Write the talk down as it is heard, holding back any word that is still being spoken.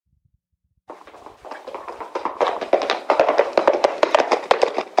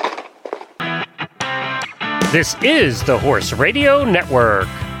This is the Horse Radio Network.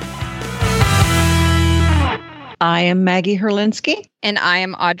 I am Maggie Herlinsky. And I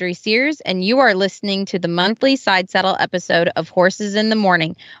am Audrey Sears, and you are listening to the monthly Sidesaddle episode of Horses in the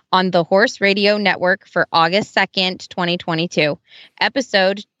Morning on the Horse Radio Network for August 2nd, 2022,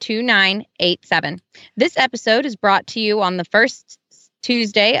 episode 2987. This episode is brought to you on the first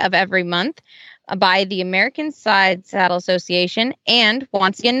Tuesday of every month by the American Sidesaddle Association and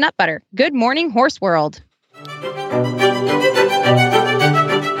Once Again Nut Butter. Good morning, Horse World.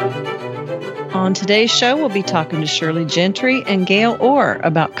 On today's show, we'll be talking to Shirley Gentry and Gail Orr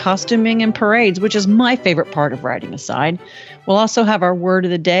about costuming and parades, which is my favorite part of riding a side. We'll also have our word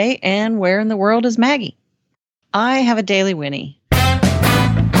of the day and where in the world is Maggie? I have a daily whinny.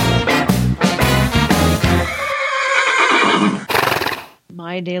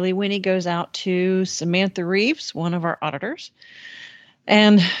 My daily whinny goes out to Samantha Reeves, one of our auditors,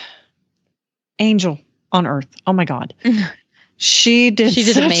 and Angel on Earth. Oh my God. She did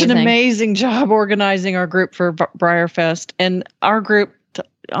such an amazing job organizing our group for Briarfest. And our group,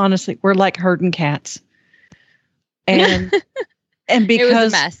 honestly, we're like herding cats. And because it was a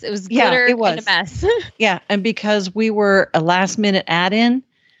mess. It was glitter and a mess. Yeah. And because we were a last minute add-in,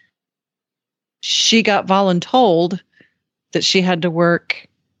 she got voluntold that she had to work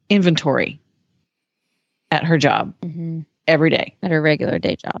inventory at her job every day. At her regular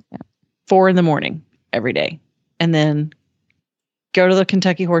day job. Yeah. 4 a.m. every day. And then go to the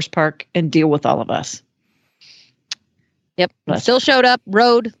Kentucky Horse Park and deal with all of us. Yep. Still showed up,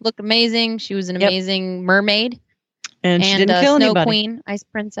 rode, looked amazing. She was an amazing mermaid. And she didn't kill Snow anybody. Queen, Ice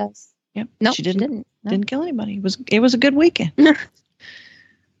Princess. Yep. No, she didn't. No. Didn't kill anybody. It was a good weekend.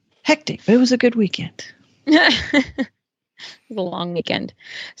 Hectic, but it was a good weekend. It was a long weekend.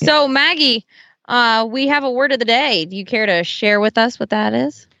 Yeah. So, Maggie, we have a word of the day. Do you care to share with us what that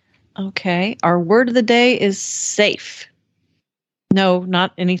is? Okay. Our word of the day is safe. No,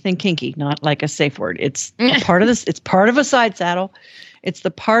 not anything kinky, not like a safe word. It's a part of this. It's part of a side saddle. It's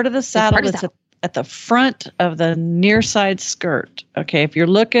the part of the saddle that's at the front of the near side skirt. Okay. If you're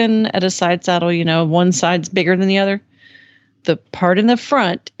looking at a side saddle, you know, one side's bigger than the other. The part in the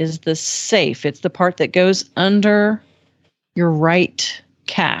front is the safe. It's the part that goes under your right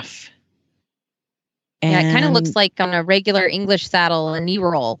calf. And it kind of looks like on a regular English saddle, a knee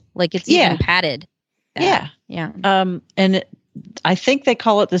roll, like it's even padded. Yeah. And I think they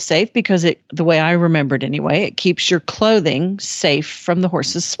call it the safe because the way I remember it anyway, it keeps your clothing safe from the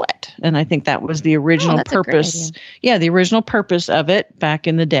horse's sweat. And I think that was the original purpose. Yeah, the original purpose of it back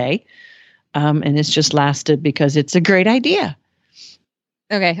in the day. And it's just lasted because it's a great idea.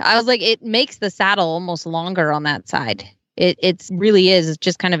 Okay. I was like, it makes the saddle almost longer on that side. It really is. It's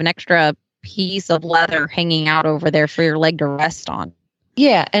just kind of an extra piece of leather hanging out over there for your leg to rest on.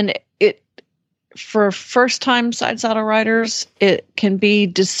 Yeah. And for first-time side saddle riders, it can be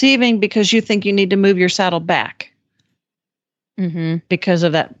deceiving because you think you need to move your saddle back because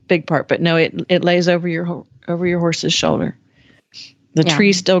of that big part. But no, it lays over your horse's shoulder. The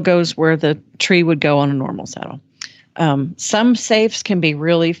tree still goes where the tree would go on a normal saddle. Some safes can be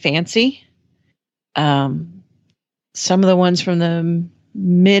really fancy. Some of the ones from the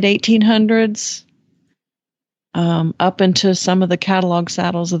mid-1800s. Up into some of the catalog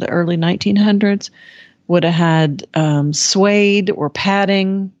saddles of the early 1900s would have had suede or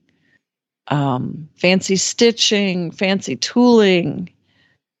padding, fancy stitching, fancy tooling.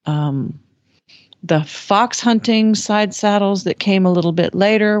 The fox hunting side saddles that came a little bit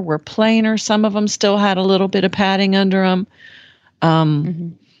later were plainer. Some of them still had a little bit of padding under them.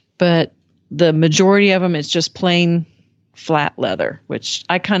 But the majority of them is just plain flat leather, which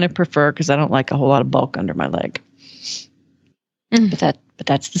I kind of prefer because I don't like a whole lot of bulk under my leg. But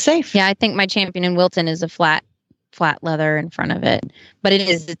that's the safe. Yeah, I think my champion in Wilton is a flat leather in front of it. But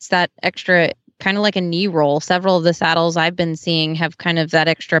it's that extra, kind of like a knee roll. Several of the saddles I've been seeing have kind of that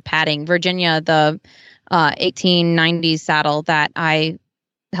extra padding. Virginia, the 1890s saddle that I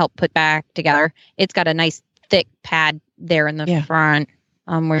helped put back together, it's got a nice thick pad there in the front.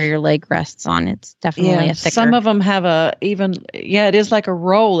 Where your leg rests on. It's definitely a thicker. Some of them have it is like a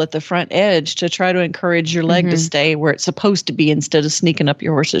roll at the front edge to try to encourage your leg to stay where it's supposed to be instead of sneaking up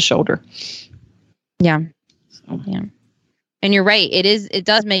your horse's shoulder. Yeah. Yeah. And you're right. It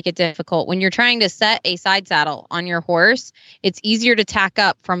does make it difficult. When you're trying to set a side saddle on your horse, it's easier to tack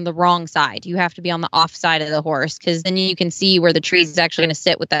up from the wrong side. You have to be on the off side of the horse because then you can see where the tree is actually going to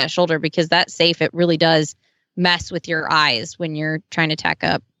sit with that shoulder because that safe, it really does mess with your eyes when you're trying to tack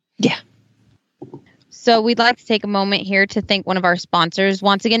up. Yeah. So we'd like to take a moment here to thank one of our sponsors,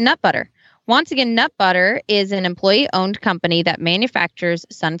 Once Again Nut Butter. Once Again Nut Butter is an employee-owned company that manufactures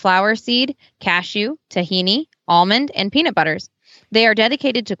sunflower seed, cashew, tahini, almond, and peanut butters. They are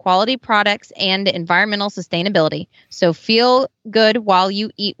dedicated to quality products and environmental sustainability. So feel good while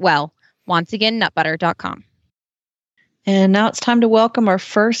you eat well. OnceAgainNutButter.com. And now it's time to welcome our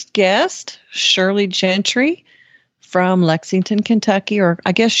first guest, Shirley Gentry from Lexington, Kentucky, or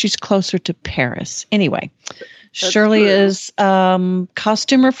I guess she's closer to Paris. Anyway, Shirley is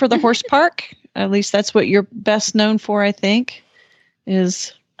costumer for the horse park. At least that's what you're best known for, I think,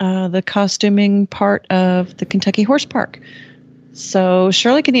 is the costuming part of the Kentucky Horse Park. So,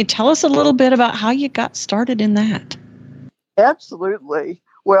 Shirley, can you tell us a little bit about how you got started in that? Absolutely.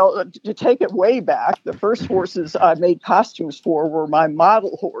 Well, to take it way back, the first horses I made costumes for were my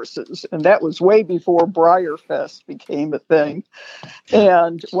model horses, and that was way before Briarfest became a thing.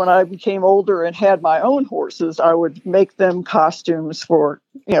 And when I became older and had my own horses, I would make them costumes for,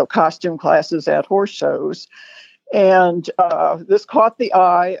 costume classes at horse shows. And this caught the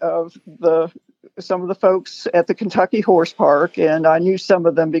eye of some of the folks at the Kentucky Horse Park, and I knew some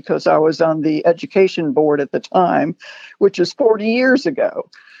of them because I was on the education board at the time, which is 40 years ago.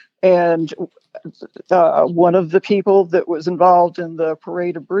 And one of the people that was involved in the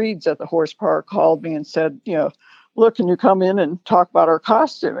parade of breeds at the horse park called me and said, look, can you come in and talk about our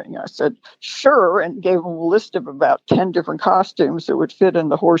costuming? I said, sure, and gave them a list of about 10 different costumes that would fit in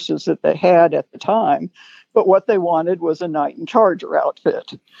the horses that they had at the time. But what they wanted was a knight and charger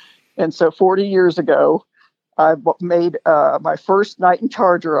outfit. And so 40 years ago, I made my first knight and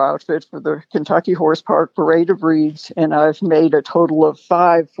charger outfit for the Kentucky Horse Park Parade of Breeds, and I've made a total of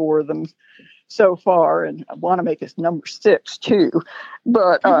 5 for them so far, and I want to make it number 6 too.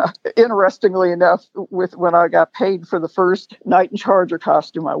 But interestingly enough, when I got paid for the first knight and charger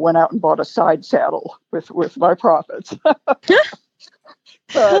costume, I went out and bought a Sidesaddle with my profits.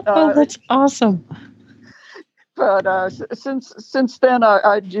 Oh, that's awesome. But since then,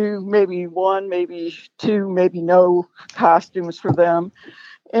 I do maybe 1, maybe 2, maybe no costumes for them.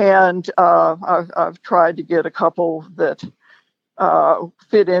 And I've tried to get a couple that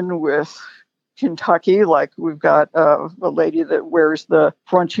fit in with Kentucky. Like we've got a lady that wears the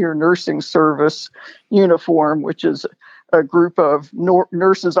Frontier Nursing Service uniform, which is a group of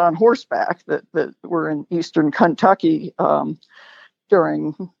nurses on horseback that were in eastern Kentucky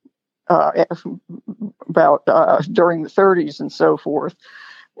during during the 30s and so forth.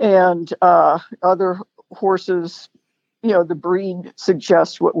 And other horses, the breed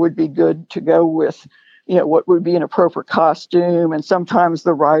suggests what would be good to go with, what would be an appropriate costume. And sometimes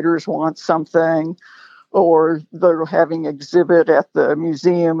the riders want something, or they're having exhibit at the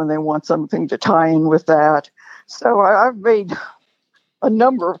museum and they want something to tie in with that. So I've made a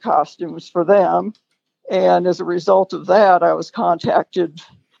number of costumes for them. And as a result of that, I was contacted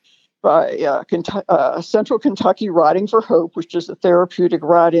by Central Kentucky Riding for Hope, which is a therapeutic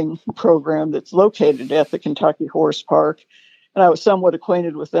riding program that's located at the Kentucky Horse Park. And I was somewhat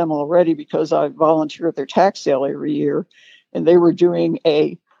acquainted with them already because I volunteer at their tax sale every year. And they were doing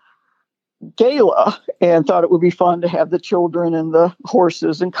a gala and thought it would be fun to have the children and the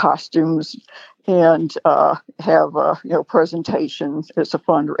horses in costumes and have a presentation as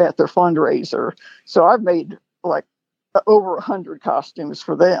at their fundraiser. So I've made over 100 costumes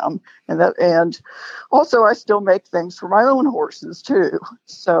for them, and also I still make things for my own horses too.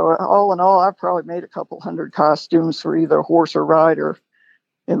 So all in all, I've probably made a couple 100 costumes for either horse or rider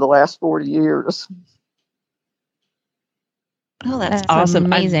in the last 40 years. Oh, that's awesome!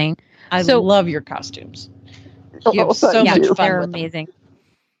 Amazing. I love your costumes. You have so much fun they're with them. amazing.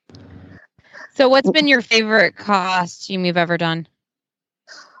 So, what's been your favorite costume you've ever done?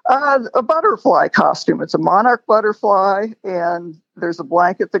 A butterfly costume. It's a monarch butterfly, and there's a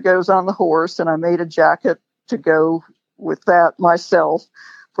blanket that goes on the horse, and I made a jacket to go with that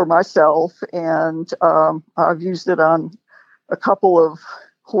for myself, and I've used it on a couple of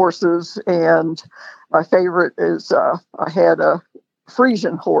horses, and my favorite is I had a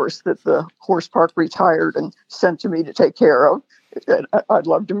Frisian horse that the horse park retired and sent to me to take care of. I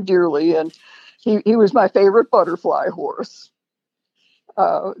loved him dearly, and he was my favorite butterfly horse.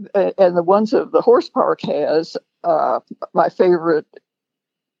 And the ones that the horse park has, my favorite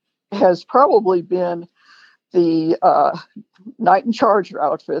has probably been the knight and charger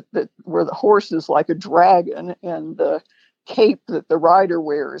outfit where the horse is like a dragon and the cape that the rider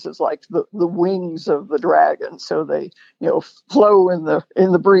wears is like the wings of the dragon. So they, flow in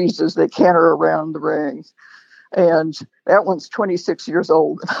the breeze as they canter around the ring. And that one's 26 years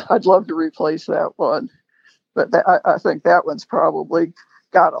old. I'd love to replace that one. But I think that one's probably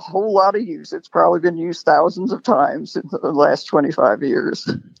got a whole lot of use. It's probably been used thousands of times in the last 25 years.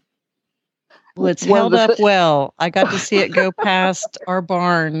 Well, it's one of held up well. I got to see it go past our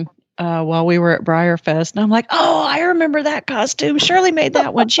barn while we were at Briarfest. And I'm like, oh, I remember that costume. Shirley made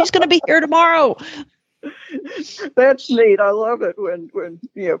that one. She's going to be here tomorrow. That's neat. I love it when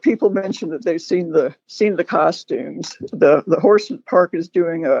people mention that they've seen the costumes. The horse park is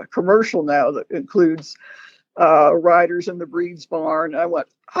doing a commercial now that includes riders in the breeds barn. I went,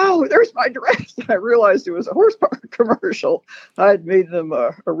 oh, there's my dress. And I realized it was a horse park commercial. I had made them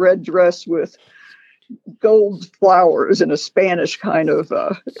a red dress with gold flowers in a Spanish kind of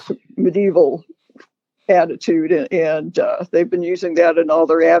medieval attitude, and they've been using that in all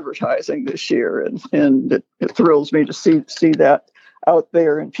their advertising this year, and it thrills me to see that out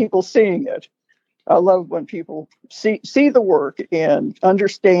there and people seeing it. I love when people see the work and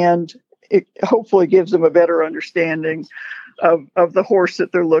understand. It hopefully gives them a better understanding of the horse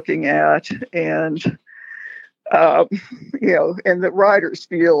that they're looking at, and and the riders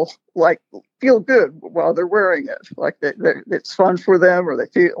feel good while they're wearing it, like it's fun for them, or they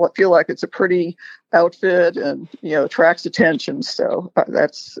feel like it's a pretty outfit and attracts attention. So I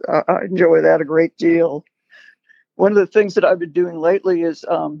enjoy that a great deal. One of the things that I've been doing lately is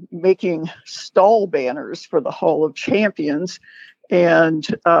making stall banners for the Hall of Champions, and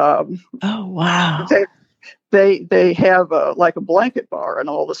oh wow. They have like a blanket bar in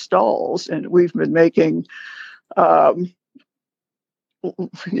all the stalls, and we've been making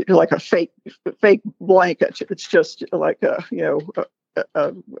like a fake blanket. It's just like a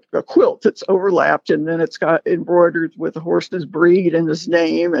quilt that's overlapped, and then it's got embroidered with the horse's breed and his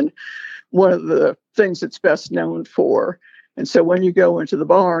name and one of the things it's best known for. And so when you go into the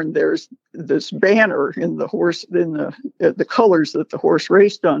barn, there's this banner in the horse, in the colors that the horse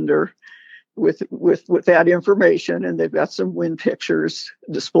raced under, with that information, and they've got some win pictures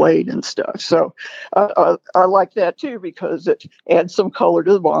displayed and stuff. So I like that too, because it adds some color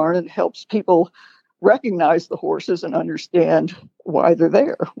to the barn and helps people recognize the horses and understand why they're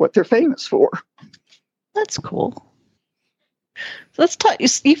there, what they're famous for. That's cool. So let's talk.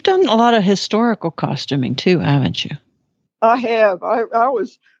 You've done a lot of historical costuming too, haven't you? I have. I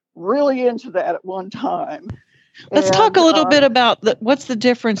was really into that at one time. Let's talk a little bit about what's the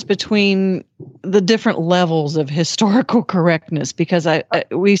difference between the different levels of historical correctness, because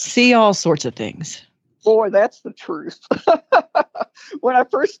we see all sorts of things. Boy, that's the truth. When I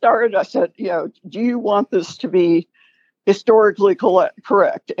first started, I said, do you want this to be historically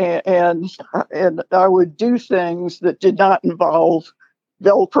correct? And I would do things that did not involve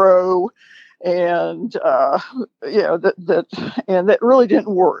Velcro, and that really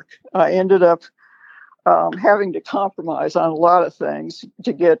didn't work. I ended up having to compromise on a lot of things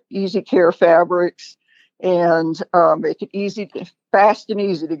to get easy care fabrics and make it fast and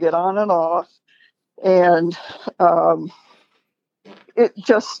easy to get on and off. And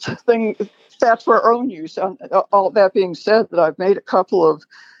that's for our own use. All that being said, that I've made a couple of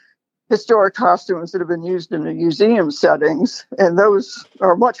historic costumes that have been used in the museum settings, and those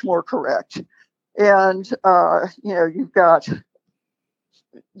are much more correct. And you've got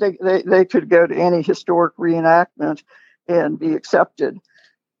they could go to any historic reenactment and be accepted.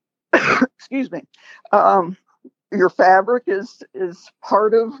 Excuse me. Your fabric is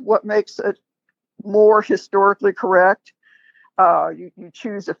part of what makes it more historically correct. You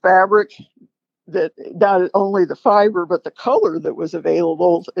choose a fabric that not only the fiber, but the color that was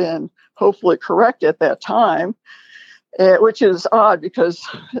available and hopefully correct at that time, which is odd because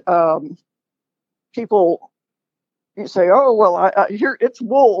people say, oh, well, I hear it's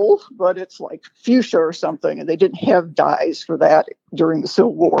wool, but it's like fuchsia or something. And they didn't have dyes for that during the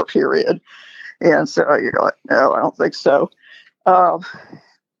Civil War period. And so you're like, no, I don't think so. The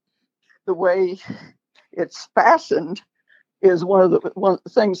way it's fastened is one of the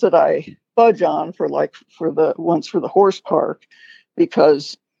things that I fudge on for the ones for the horse park,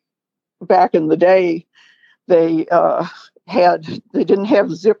 because back in the day they didn't have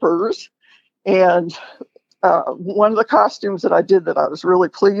zippers, and one of the costumes that I did that I was really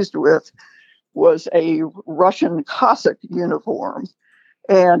pleased with was a Russian Cossack uniform,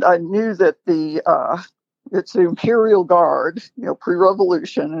 and I knew that it's the Imperial Guard,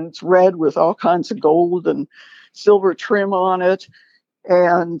 pre-revolution, and it's red with all kinds of gold and silver trim on it.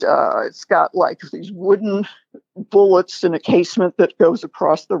 And it's got like these wooden bullets in a casement that goes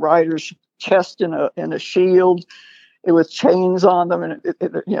across the rider's chest in a shield, with chains on them. And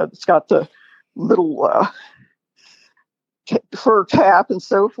it's got the little fur cap and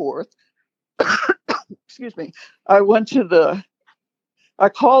so forth. Excuse me. I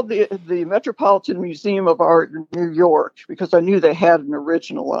called the Metropolitan Museum of Art in New York, because I knew they had an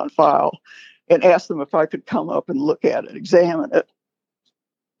original on file, and asked them if I could come up and look at it, examine it.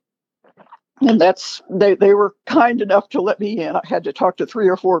 And they were kind enough to let me in. I had to talk to 3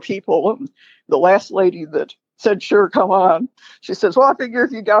 or 4 people. And the last lady that said, "Sure, come on," she says, "Well, I figure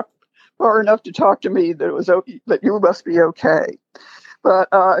if you got far enough to talk to me, that you must be okay." But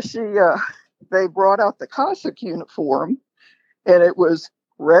they brought out the Cossack uniform, and it was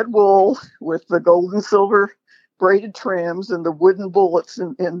red wool with the gold and silver braided trims and the wooden bullets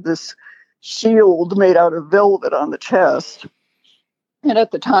in this shield made out of velvet on the chest. And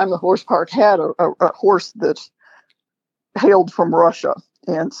at the time, the horse park had a horse that hailed from Russia.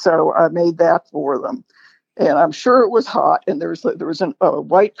 And so I made that for them. And I'm sure it was hot. And there was a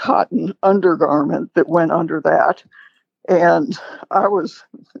white cotton undergarment that went under that. And I was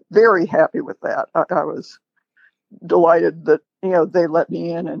very happy with that. I was delighted that, they let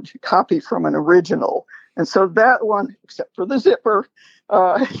me in and copy from an original. And so that one, except for the zipper,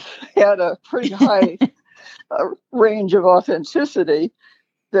 had a pretty high range of authenticity.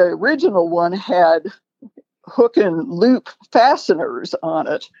 The original one had hook and loop fasteners on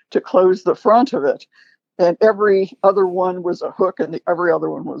it to close the front of it. And every other one was a hook and every other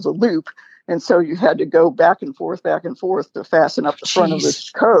one was a loop. And so you had to go back and forth to fasten up the front of this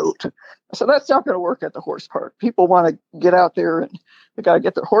coat. So that's not going to work at the horse park. People want to get out there and they got to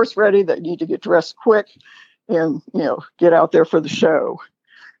get their horse ready. They need to get dressed quick and, get out there for the show.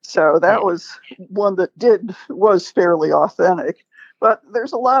 So that was one that was fairly authentic. But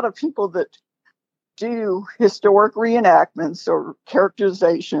there's a lot of people that do historic reenactments or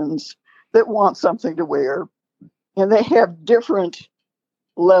characterizations that want something to wear. And they have different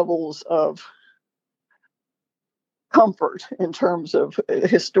levels of comfort in terms of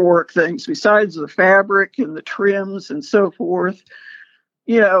historic things, besides the fabric and the trims and so forth.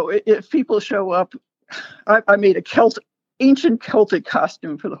 If people show up, I made a ancient Celtic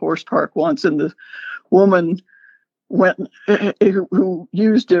costume for the horse park once, and the woman who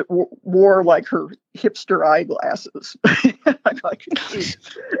used it wore like her hipster eyeglasses. I'm like,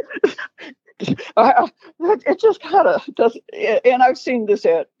 it just kind of does. And I've seen this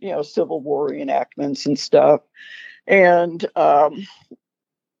at Civil War reenactments and stuff. And another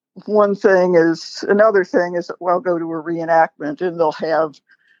thing is, I'll go to a reenactment and they'll have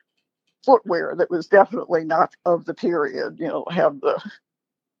footwear that was definitely not of the period. Have the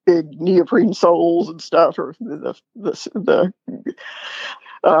big neoprene soles and stuff, or the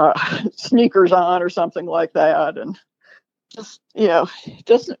sneakers on or something like that, and just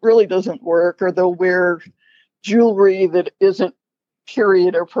doesn't work. Or they'll wear jewelry that isn't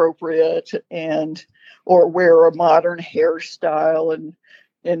period appropriate, or wear a modern hairstyle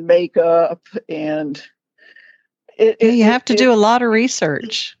and makeup, and you have to do a lot of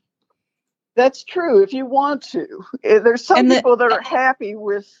research. That's true if you want to. There's some people that are happy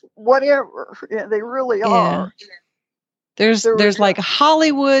with whatever. Yeah, they really are. There's like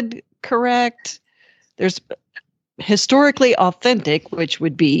Hollywood correct. There's historically authentic, which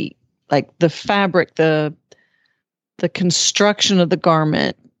would be like the fabric, the construction of the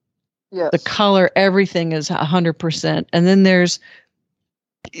garment, the color, everything is 100%. And then there's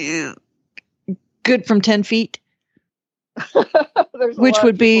good from 10 feet. Which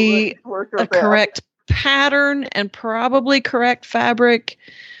would be a correct pattern and probably correct fabric.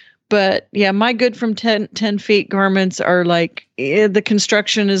 But yeah, my good from 10 feet garments are like, the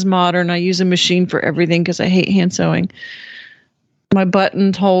construction is modern. I use a machine for everything because I hate hand sewing. My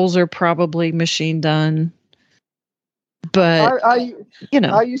button holes are probably machine done. But, I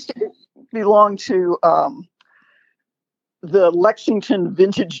used to belong to the Lexington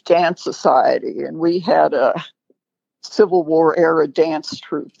Vintage Dance Society, and we had a Civil War era dance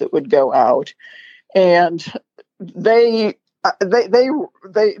troupe that would go out, and the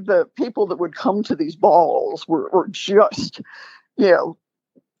people that would come to these balls were just,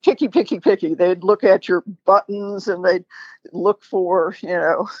 picky. They'd look at your buttons and they'd look for,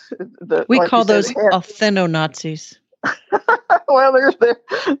 we call those autheno-Nazis. Well,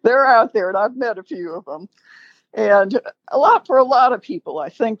 they're out there, and I've met a few of them. And for a lot of people, I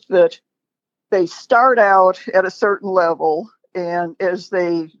think that they start out at a certain level, and as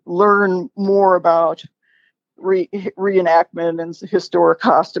they learn more about reenactment and historic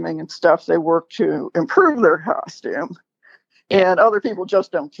costuming and stuff, they work to improve their costume. And other people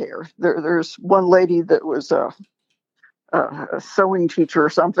just don't care. There's one lady that was a sewing teacher or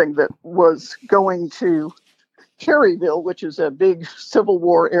something that was going to Caryville, which is a big Civil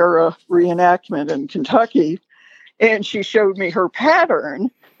War era reenactment in Kentucky. And she showed me her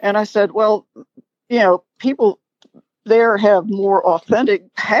pattern. And I said, well, people there have more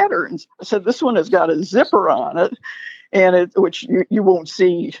authentic patterns. I said, this one has got a zipper on it, which you won't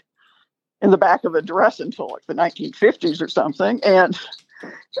see in the back of a dress until like the 1950s or something. And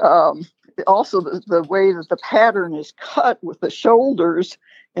also the way that the pattern is cut with the shoulders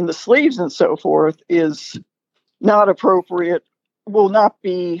and the sleeves and so forth is not appropriate, will not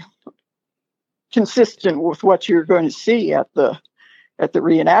be consistent with what you're going to see at the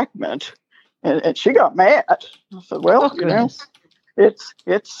reenactment. And she got mad. I said, well,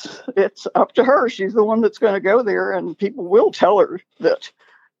 it's up to her. She's the one that's going to go there, and people will tell her that.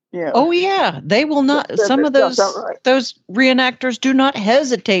 Yeah. Oh yeah, they will not. Some of those reenactors do not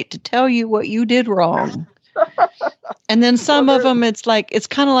hesitate to tell you what you did wrong. And then some of them, it's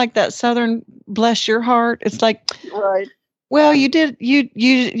kind of like that Southern bless your heart. It's like, right. Well,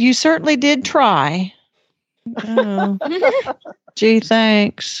 you certainly did try. Oh. Gee,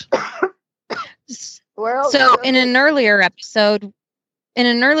 thanks. Well, so in an earlier episode,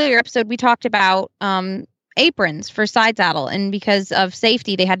 we talked about aprons for Sidesaddle, and because of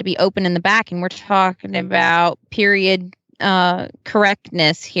safety, they had to be open in the back. And we're talking about period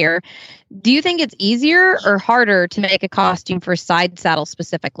correctness here. Do you think it's easier or harder to make a costume for Sidesaddle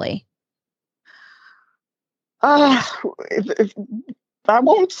specifically? I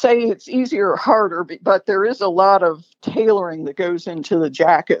won't say it's easier or harder, but there is a lot of tailoring that goes into the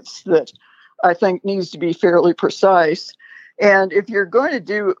jackets that I think needs to be fairly precise. And if you're going to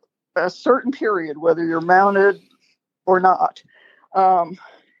do a certain period, whether you're mounted or not,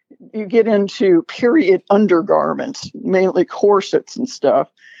 you get into period undergarments, mainly corsets and stuff.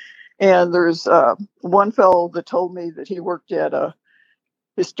 And there's one fellow that told me that he worked at a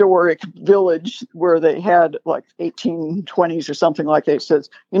historic village where they had like 1820s or something like that. He says,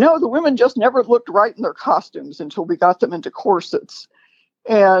 the women just never looked right in their costumes until we got them into corsets.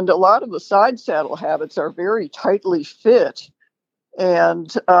 And a lot of the side saddle habits are very tightly fit. And,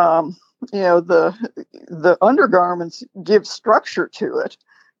 the undergarments give structure to it.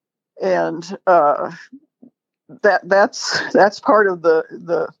 And that's part of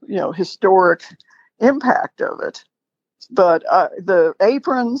the historic impact of it. But the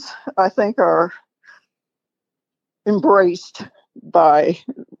aprons, I think, are embraced by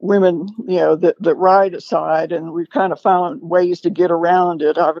women, that ride aside, and we've kind of found ways to get around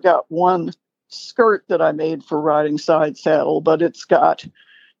it. I've got one skirt that I made for riding side saddle, but it's got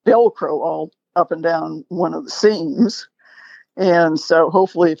Velcro all up and down one of the seams. And so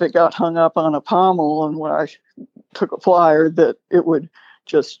hopefully if it got hung up on a pommel and when I took a flyer, that it would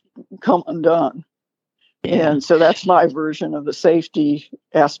just come undone. Yeah. And so that's my version of the safety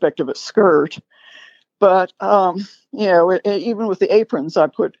aspect of a skirt. But, even with the aprons, I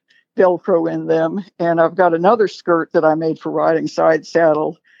put Velcro in them. And I've got another skirt that I made for riding side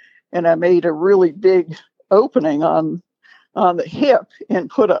saddle. And I made a really big opening on the hip and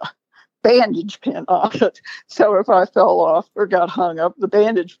put a bandage pin on it. So if I fell off or got hung up, the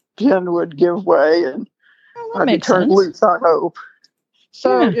bandage pin would give way and I'd be turned loose, I hope.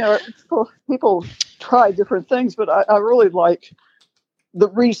 So, people try different things, but I really like the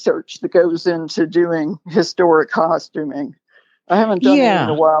research that goes into doing historic costuming. I haven't done it in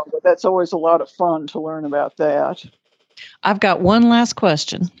a while, but that's always a lot of fun to learn about that. I've got one last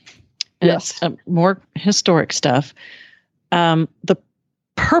question. Yes. It's more historic stuff. The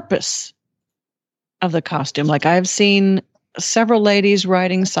purpose of the costume. Like I've seen several ladies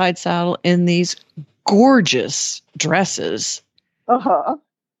riding side saddle in these gorgeous dresses. Uh-huh.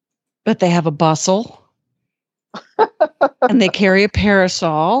 But they have a bustle. And they carry a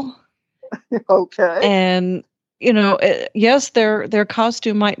parasol. Okay. And, yes, their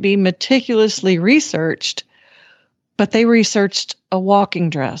costume might be meticulously researched, but they researched a walking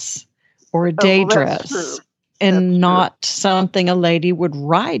dress or a day dress. True. And not something a lady would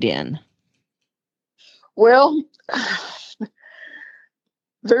ride in. Well,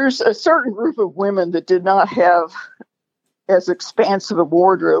 there's a certain group of women that did not have as expansive a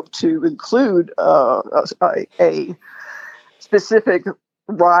wardrobe to include a specific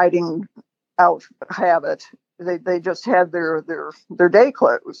riding out habit. They just had their day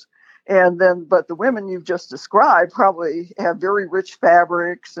clothes. But the women you've just described probably have very rich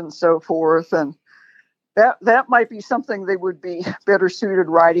fabrics and so forth. And that might be something they would be better suited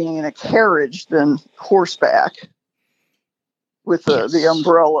riding in a carriage than horseback with the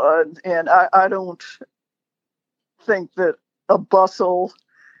umbrella. And I don't think that a bustle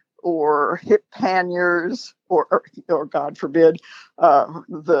or hip panniers or God forbid,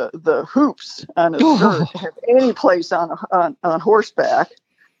 the hoops on a skirt have any place on horseback.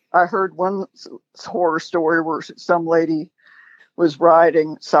 I heard one horror story where some lady was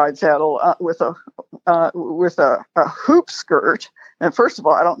riding side saddle with a hoop skirt. And first of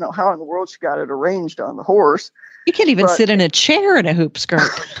all, I don't know how in the world she got it arranged on the horse. You can't even sit in a chair in a hoop skirt.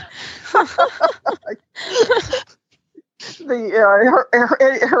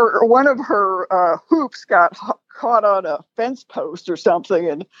 her one of her hoops got caught on a fence post or something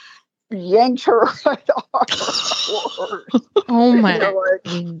and yanked her right off her horse. Oh my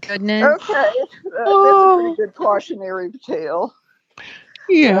goodness. Okay, that's a pretty good cautionary tale.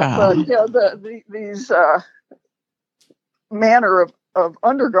 Yeah. But these manner of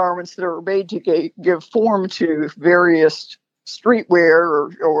undergarments that are made to give form to various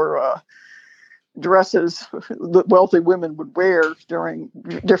streetwear or dresses that wealthy women would wear during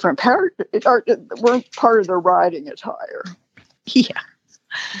different weren't part of their riding attire. Yeah.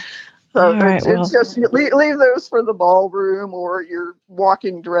 So it's just leave those for the ballroom or your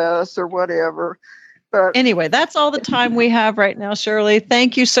walking dress or whatever. But anyway, that's all the time we have right now, Shirley.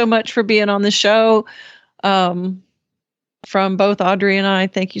 Thank you so much for being on the show. From both Audrey and I,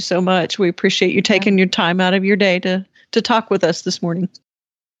 thank you so much. We appreciate you taking your time out of your day to talk with us this morning.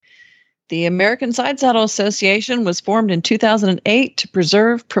 The American Sidesaddle Association was formed in 2008 to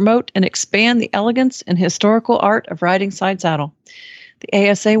preserve, promote, and expand the elegance and historical art of riding sidesaddle. The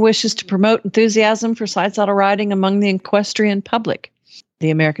ASA wishes to promote enthusiasm for sidesaddle riding among the equestrian public. The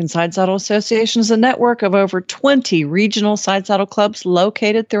American Sidesaddle Association is a network of over 20 regional sidesaddle clubs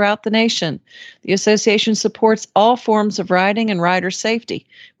located throughout the nation. The association supports all forms of riding and rider safety.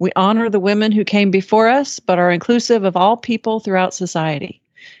 We honor the women who came before us, but are inclusive of all people throughout society.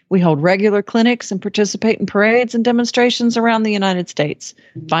 We hold regular clinics and participate in parades and demonstrations around the United States.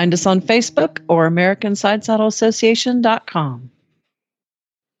 Find us on Facebook or AmericanSidesaddleAssociation.com.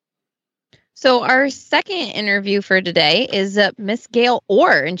 So our second interview for today is Miss Gail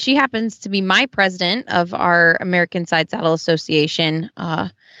Orr, and she happens to be my president of our American Sidesaddle Association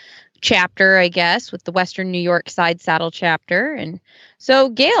chapter, I guess, with the Western New York Sidesaddle chapter. And so,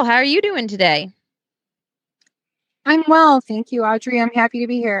 Gail, how are you doing today? I'm well, thank you, Audrey. I'm happy to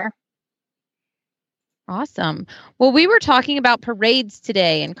be here. Awesome. Well, we were talking about parades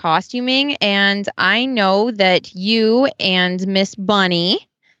today and costuming, and I know that you and Miss Bunny,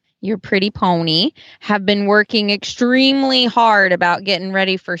 your pretty pony, have been working extremely hard about getting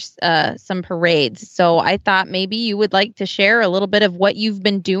ready for some parades. So I thought maybe you would like to share a little bit of what you've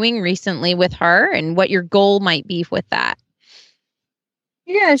been doing recently with her and what your goal might be with that.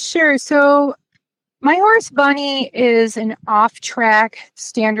 Yeah, sure. So my horse Bunny is an off-track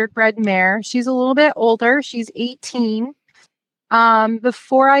standard-bred mare. She's a little bit older. She's 18.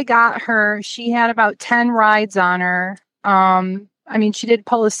 Before I got her, she had about 10 rides on her. She did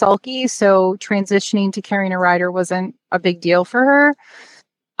pull a sulky, so transitioning to carrying a rider wasn't a big deal for her.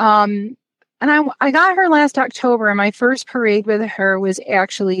 And I got her last October, and my first parade with her was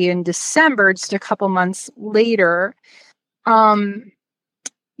actually in December, just a couple months later. I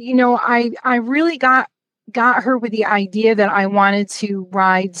really got her with the idea that I wanted to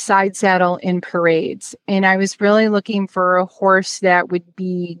ride side saddle in parades, and I was really looking for a horse that would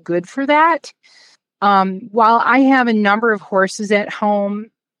be good for that. While I have a number of horses at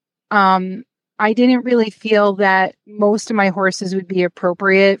home, I didn't really feel that most of my horses would be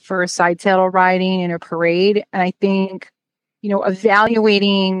appropriate for side saddle riding in a parade. And I think,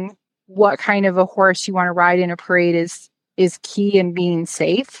 evaluating what kind of a horse you want to ride in a parade is key in being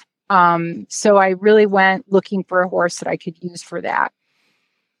safe. So I really went looking for a horse that I could use for that.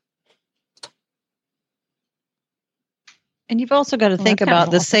 And you've also got to think about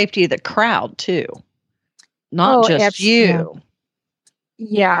the safety of the crowd too. Not just you.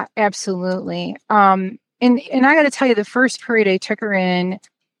 Yeah, absolutely. And I got to tell you, the first parade I took her in,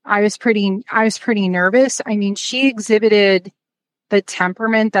 I was pretty nervous. I mean, she exhibited the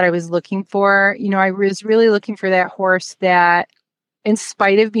temperament that I was looking for. I was really looking for that horse that, in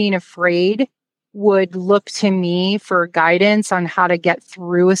spite of being afraid, would look to me for guidance on how to get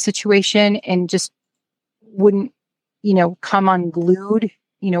through a situation and just wouldn't, come unglued,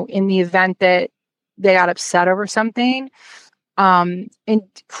 in the event that they got upset over something. And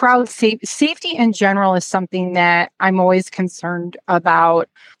crowd safety in general is something that I'm always concerned about.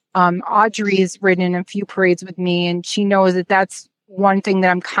 Audrey has ridden in a few parades with me, and she knows that that's one thing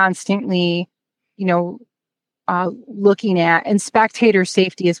that I'm constantly, looking at. And spectator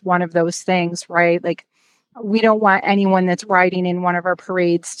safety is one of those things, right? Like, we don't want anyone that's riding in one of our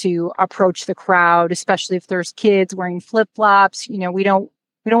parades to approach the crowd, especially if there's kids wearing flip-flops. We don't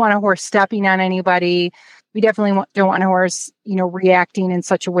want a horse stepping on anybody. We definitely don't want a horse, reacting in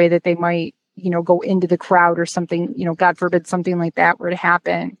such a way that they might, go into the crowd or something, God forbid something like that were to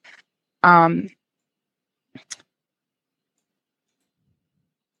happen.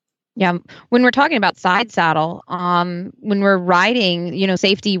 Yeah. When we're talking about side saddle, when we're riding,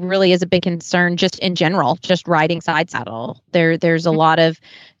 safety really is a big concern just in general, just riding side saddle. There's a lot of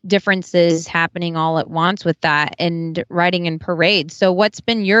differences happening all at once with that and riding in parades. So what's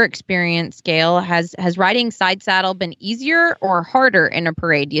been your experience, Gail? Has riding side saddle been easier or harder in a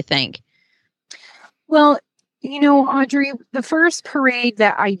parade, do you think? Well, Audrey, the first parade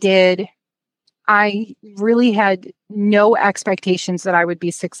that I did, I really had no expectations that I would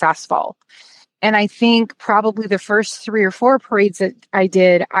be successful. And I think probably the first 3 or 4 parades that I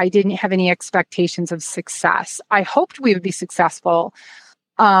did, I didn't have any expectations of success. I hoped we would be successful.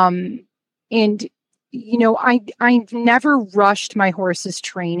 And, I never rushed my horse's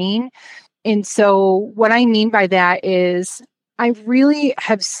training. And so what I mean by that is I really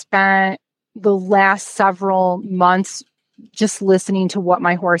have spent the last several months just listening to what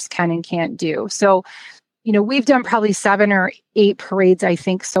my horse can and can't do. So, we've done probably 7 or 8 parades, I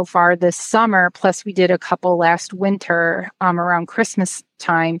think, so far this summer. Plus, we did a couple last winter around Christmas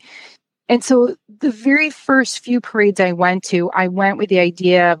time. And so the very first few parades I went with the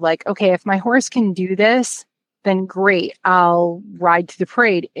idea of like, okay, if my horse can do this, then great, I'll ride to the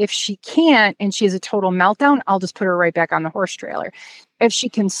parade. If she can't and she has a total meltdown, I'll just put her right back on the horse trailer. If she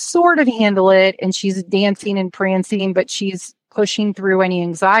can sort of handle it and she's dancing and prancing, but she's pushing through any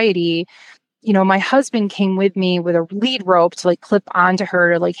anxiety, my husband came with me with a lead rope to like clip onto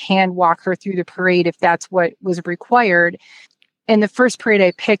her to like hand walk her through the parade if that's what was required. And the first parade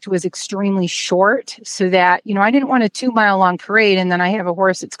I picked was extremely short so that, I didn't want a 2-mile long parade. And then I have a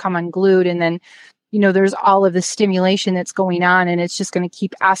horse that's come unglued. And then, there's all of the stimulation that's going on and it's just going to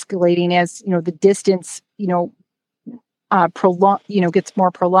keep escalating as, the distance, gets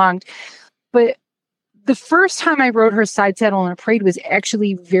more prolonged. But the first time I rode her side saddle in a parade was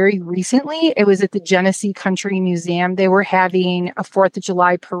actually very recently. It was at the Genesee Country Museum. They were having a 4th of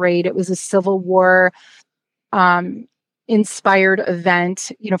July parade. It was a Civil War inspired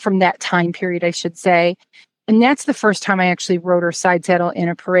event, from that time period, I should say. And that's the first time I actually rode her side saddle in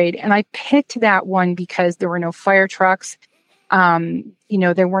a parade. And I picked that one because there were no fire trucks.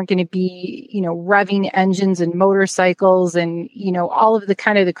 There weren't going to be, revving engines and motorcycles and, all of the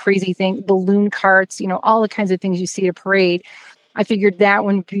kind of the crazy thing, balloon carts, all the kinds of things you see at a parade. I figured that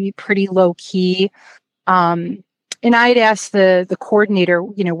one would be pretty low key. And I'd asked the coordinator,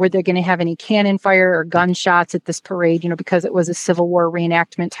 were they going to have any cannon fire or gunshots at this parade, because it was a Civil War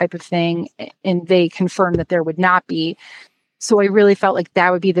reenactment type of thing. And they confirmed that there would not be. So I really felt like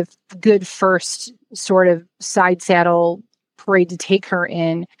that would be the good first sort of side saddle parade to take her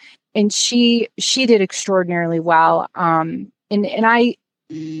in. And she did extraordinarily well. And I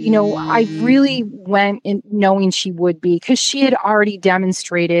really went in knowing she would be, because she had already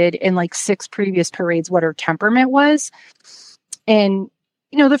demonstrated in like 6 previous parades what her temperament was. And,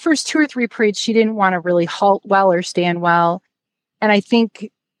 the first 2 or 3 parades, she didn't want to really halt well or stand well. And I think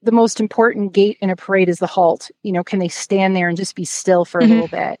the most important gait in a parade is the halt. Can they stand there and just be still for a little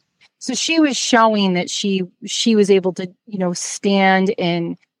bit? So she was showing that she was able to, stand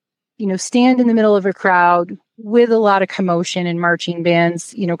in the middle of a crowd with a lot of commotion and marching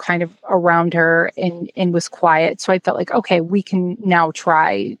bands, kind of around her and was quiet. So I felt like, okay, we can now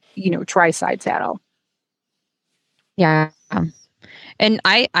try side saddle. Yeah. And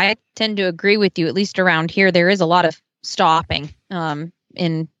I tend to agree with you, at least around here, there is a lot of stopping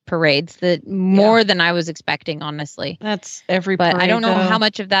in parades that more than I was expecting, honestly. That's every parade. But I don't know how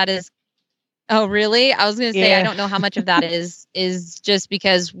much of that is. Oh, really? I was going to say, I don't know how much of that is just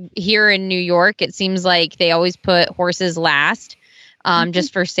because here in New York, it seems like they always put horses last,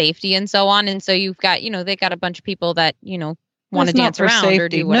 just for safety and so on. And so you've got, they got a bunch of people that, want to dance around safety. Or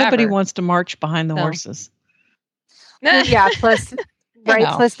do whatever. Nobody wants to march behind the horses. Yeah. Plus, right.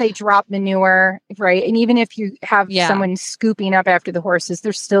 Plus they drop manure. Right. And even if you have someone scooping up after the horses,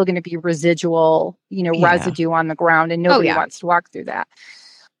 there's still going to be residual, residue on the ground, and nobody wants to walk through that.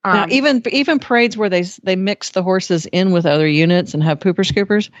 Now, even parades where they mix the horses in with other units and have pooper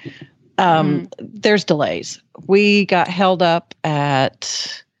scoopers, there's delays. We got held up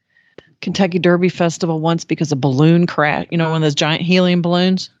at Kentucky Derby Festival once because a balloon crash. One of those giant helium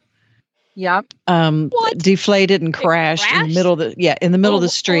balloons. Yep. Deflated and crashed in the middle of the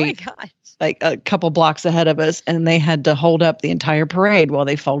street. Oh my God. Like a couple blocks ahead of us, and they had to hold up the entire parade while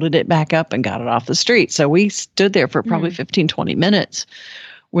they folded it back up and got it off the street. So we stood there for probably 15, 20 minutes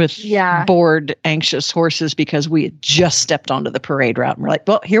with bored, anxious horses because we had just stepped onto the parade route. And we're like,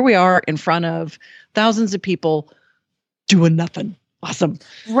 well, here we are in front of thousands of people doing nothing. Awesome.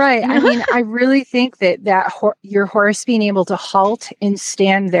 Right. I mean, I really think that your horse being able to halt and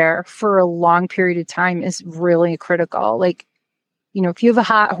stand there for a long period of time is really critical. Like, if you have a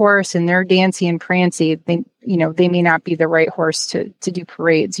hot horse and they're dancy and prancy, they may not be the right horse to do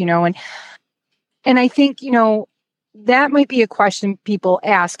parades, and I think, that might be a question people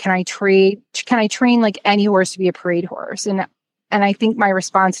ask. Can I train like any horse to be a parade horse? And I think my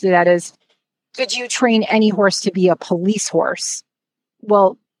response to that is, could you train any horse to be a police horse?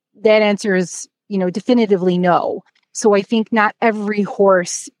 Well, that answer is, definitively no. So I think not every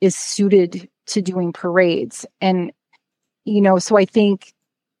horse is suited to doing parades. And, so I think,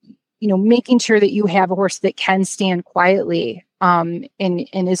 making sure that you have a horse that can stand quietly, and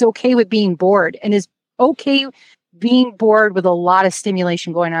is okay with being bored and is okay being bored with a lot of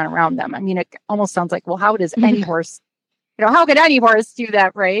stimulation going on around them. I mean, it almost sounds like, well, how does any horse, how could any horse do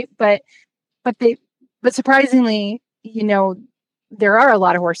that? Right. But surprisingly, there are a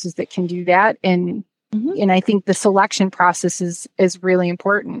lot of horses that can do that. And I think the selection process is really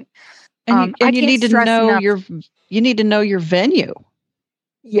important. And you need to know you need to know your venue.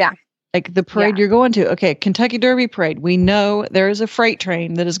 Yeah. Like the parade you're going to. Okay, Kentucky Derby parade. We know there is a freight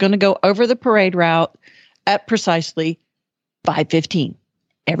train that is going to go over the parade route at precisely 5:15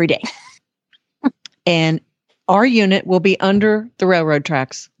 every day. And our unit will be under the railroad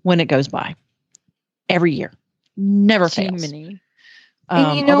tracks when it goes by every year. Never fails.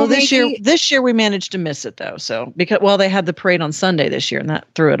 Although this year we managed to miss it though. So because they had the parade on Sunday this year and that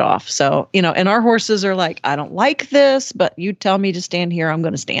threw it off. So, and our horses are like, I don't like this, but you tell me to stand here, I'm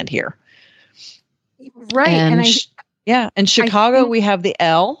going to stand here. Right. And in Chicago we have the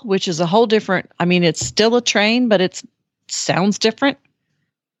L, which is a whole different, it's still a train, but it sounds different.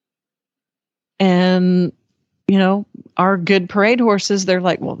 And, our good parade horses, they're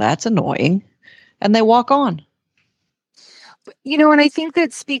like, well, that's annoying. And they walk on. And I think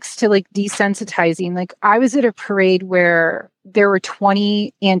that speaks to like desensitizing. Like I was at a parade where there were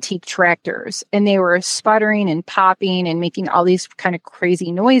 20 antique tractors and they were sputtering and popping and making all these kind of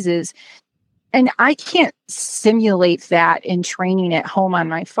crazy noises. And I can't simulate that in training at home on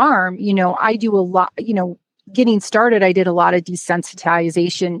my farm. I do a lot, getting started, I did a lot of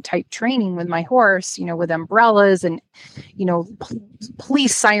desensitization type training with my horse, with umbrellas and,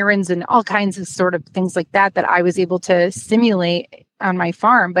 police sirens and all kinds of sort of things like that I was able to simulate on my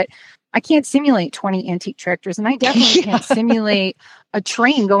farm. But I can't simulate 20 antique tractors, and I definitely can't simulate a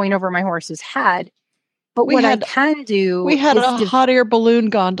train going over my horse's head. But I can do... We had a hot air balloon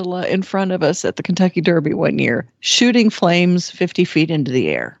gondola in front of us at the Kentucky Derby one year, shooting flames 50 feet into the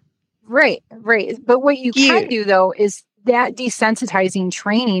air. Right. But what you can do, though, is that desensitizing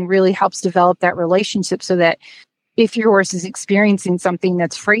training really helps develop that relationship so that if your horse is experiencing something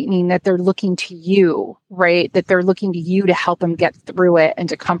that's frightening, that they're looking to you, right? That they're looking to you to help them get through it and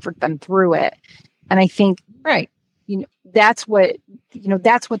to comfort them through it. And I think, that's what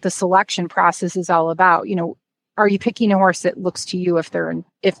the selection process is all about. Are you picking a horse that looks to you if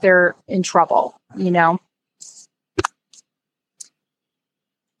they're in trouble, Yeah.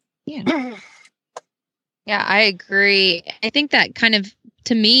 Yeah, I agree. I think that kind of,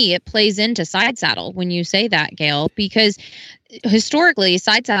 to me, it plays into Sidesaddle when you say that, Gail, because historically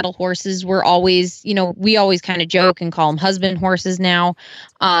Sidesaddle horses were always, we always kind of joke and call them husband horses now.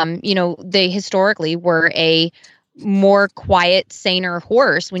 They historically were a more quiet, saner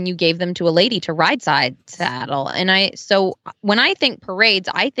horse when you gave them to a lady to ride Sidesaddle. And so when I think parades,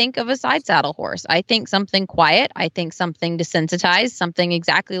 I think of a Sidesaddle horse. I think something quiet. I think something desensitized, something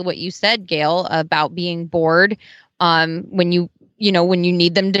exactly what you said, Gail, about being bored when you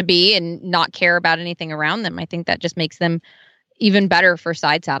need them to be and not care about anything around them. I think that just makes them even better for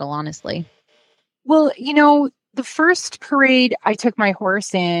Sidesaddle, honestly. Well, the first parade I took my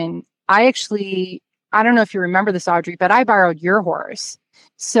horse in, I don't know if you remember this, Audrey, but I borrowed your horse.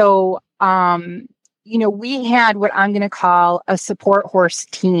 So, we had what I'm going to call a support horse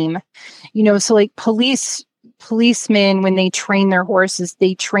team, so like policemen, when they train their horses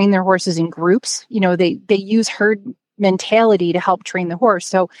in groups, they use herd mentality to help train the horse.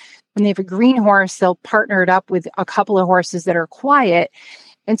 So when they have a green horse, they'll partner it up with a couple of horses that are quiet.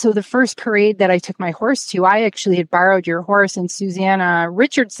 And so the first parade that I took my horse to, I actually had borrowed your horse, and Susanna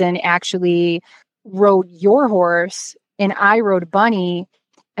Richardson actually rode your horse and I rode Bunny.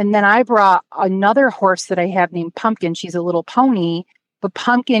 And then I brought another horse that I have named Pumpkin. She's a little pony, but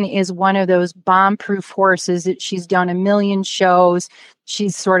Pumpkin is one of those bomb-proof horses that she's done a million shows.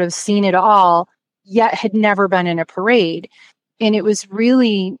 She's sort of seen it all, yet had never been in a parade. And it was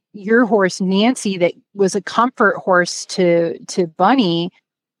really your horse, Nancy, that was a comfort horse to Bunny.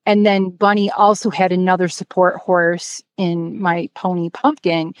 And then Bunny also had another support horse in my pony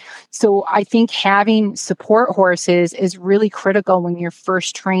Pumpkin. So I think having support horses is really critical when you're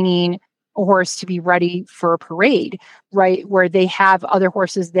first training a horse to be ready for a parade, right? Where they have other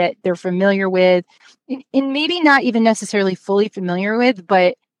horses that they're familiar with, and maybe not even necessarily fully familiar with,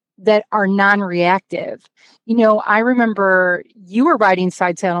 but that are non-reactive. I remember you were riding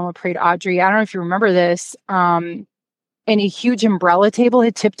Sidesaddle on a parade, Audrey. I don't know if you remember this. And a huge umbrella table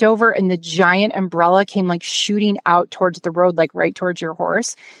had tipped over, and the giant umbrella came like shooting out towards the road, like right towards your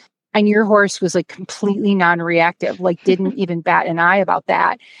horse. And your horse was like completely non-reactive, like didn't even bat an eye about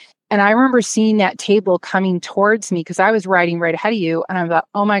that. And I remember seeing that table coming towards me because I was riding right ahead of you. And I thought,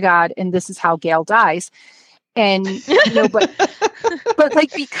 oh my God, and this is how Gail dies. And, but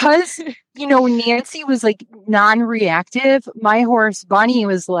like, because, Nancy was like non-reactive, my horse Bunny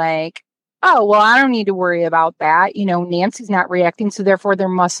was like, oh, well, I don't need to worry about that. Nancy's not reacting. So therefore there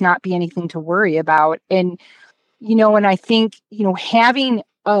must not be anything to worry about. And, and I think, having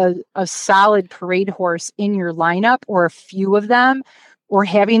a solid parade horse in your lineup, or a few of them, or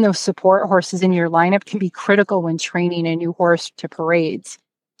having those support horses in your lineup can be critical when training a new horse to parades.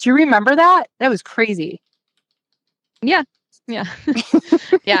 Do you remember that? That was crazy. Yeah. Yeah.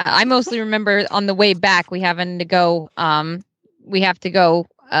 Yeah. I mostly remember on the way back, we have to go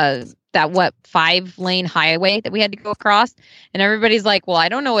that 5-lane highway that we had to go across, and everybody's like, well, I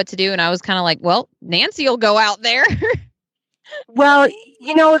don't know what to do. And I was kind of like, well, Nancy will go out there. Well,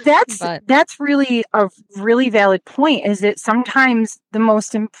 that's really a really valid point, is that sometimes the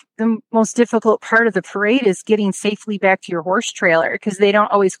most difficult part of the parade is getting safely back to your horse trailer, because they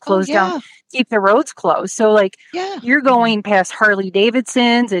don't always close down, keep the roads closed. So like you're going past Harley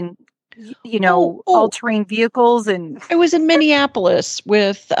Davidsons and all-terrain vehicles. And I was in Minneapolis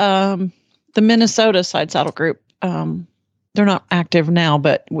with the Minnesota Sidesaddle group. They're not active now,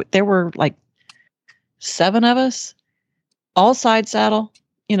 but there were like 7 of us, all Sidesaddle,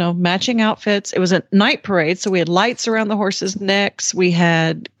 matching outfits. It was a night parade, so we had lights around the horses' necks. We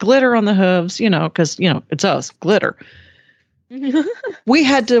had glitter on the hooves, because, it's us, glitter. We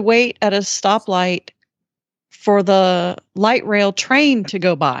had to wait at a stoplight for the light rail train to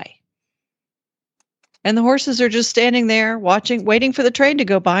go by. And the horses are just standing there waiting for the train to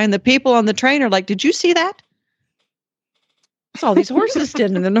go by. And the people on the train are like, did you see that? That's all these horses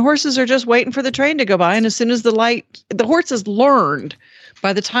did. And then the horses are just waiting for the train to go by. And as soon as the horses learned,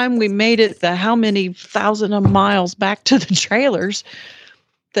 by the time we made it how many thousand of miles back to the trailers,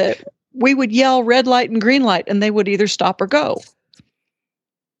 that we would yell red light and green light, and they would either stop or go.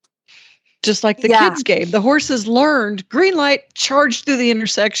 Just like the kids game. The horses learned green light, charge through the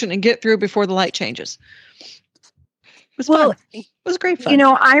intersection and get through before the light changes. It was fun. It was great fun.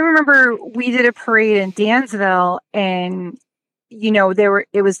 I remember we did a parade in Dansville, and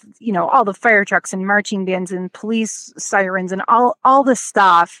it was all the fire trucks and marching bands and police sirens and all the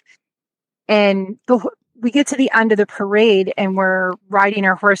stuff. And we get to the end of the parade, and we're riding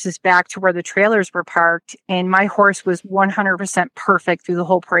our horses back to where the trailers were parked. And my horse was 100% perfect through the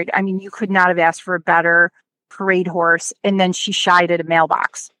whole parade. I mean, you could not have asked for a better parade horse. And then she shied at a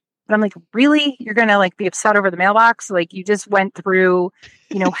mailbox. And I'm like, really? You're going to be upset over the mailbox? Like, you just went through,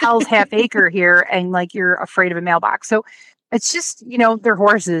 hell's half acre here, and you're afraid of a mailbox. So it's just, they're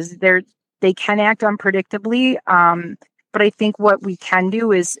horses. They can act unpredictably. But I think what we can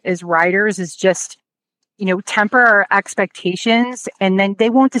do as riders is just, temper our expectations, and then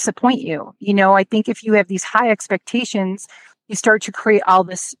they won't disappoint you. I think if you have these high expectations, you start to create all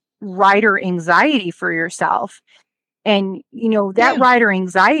this rider anxiety for yourself. And, that rider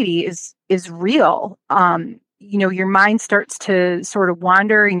anxiety is real. Your mind starts to sort of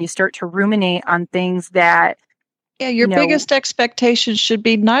wander, and you start to ruminate on things that, your biggest expectation should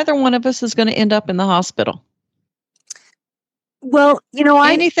be neither one of us is going to end up in the hospital. Well,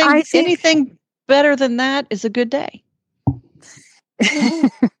 I think anything better than that is a good day.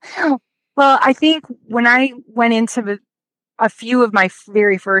 Well, I think when I went into a few of my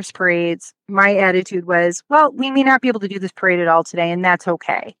very first parades, my attitude was, well, we may not be able to do this parade at all today, and that's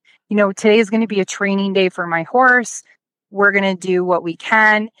okay. Today is going to be a training day for my horse. We're going to do what we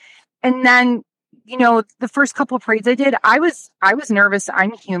can. And then, the first couple of parades I did, I was nervous.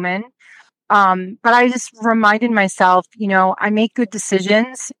 I'm human. But I just reminded myself, I make good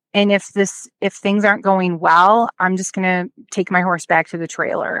decisions. And if things aren't going well, I'm just going to take my horse back to the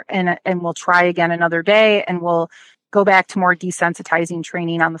trailer, and we'll try again another day, and we'll go back to more desensitizing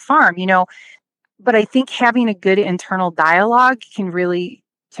training on the farm, But I think having a good internal dialogue can really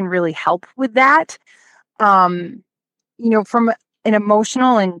help with that. From an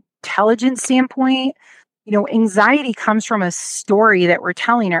emotional intelligence standpoint, anxiety comes from a story that we're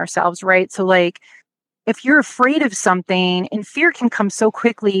telling ourselves, right? So if you're afraid of something, and fear can come so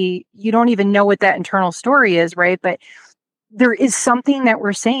quickly, you don't even know what that internal story is, right? But there is something that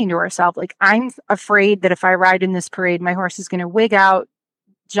we're saying to ourselves. Like, I'm afraid that if I ride in this parade, my horse is going to wig out,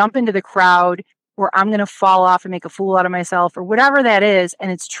 jump into the crowd, or I'm going to fall off and make a fool out of myself, or whatever that is.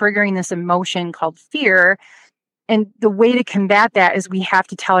 And it's triggering this emotion called fear. And the way to combat that is we have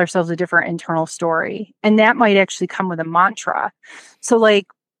to tell ourselves a different internal story. And that might actually come with a mantra. So, like,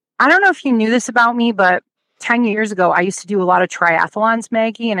 I don't know if you knew this about me, but 10 years ago, I used to do a lot of triathlons,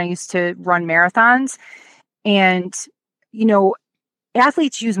 Maggie, and I used to run marathons. And, you know,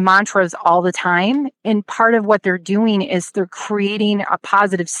 athletes use mantras all the time. And part of what they're doing is they're creating a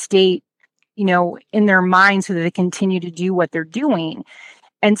positive state, you know, in their mind so that they continue to do what they're doing.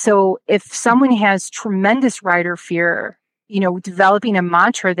 And so if someone has tremendous rider fear, you know, developing a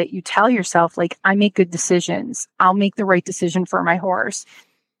mantra that you tell yourself, like, I make good decisions, I'll make the right decision for my horse.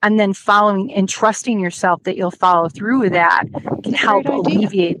 And then following and trusting yourself that you'll follow through with that can help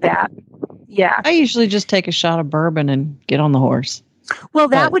alleviate that. Yeah. I usually just take a shot of bourbon and get on the horse. Well,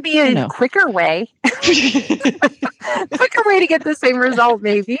 that would be a quicker way. Quicker way to get the same result,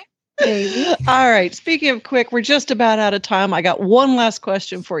 maybe. All right. Speaking of quick, we're just about out of time. I got one last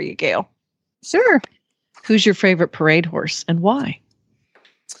question for you, Gail. Sure. Who's your favorite parade horse and why?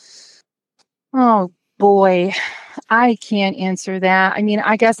 Oh, boy. I can't answer that. I mean,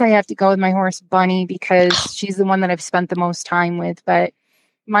 I guess I have to go with my horse, Bunny, because she's the one that I've spent the most time with. But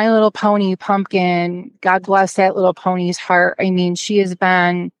My Little Pony, Pumpkin, God bless that little pony's heart. I mean, she has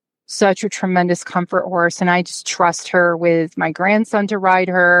been such a tremendous comfort horse, and I just trust her with my grandson to ride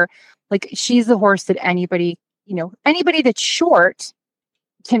her. Like, she's the horse that anybody that's short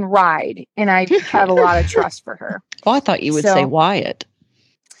can ride, and I have a lot of trust for her. Oh, I thought you would say Wyatt.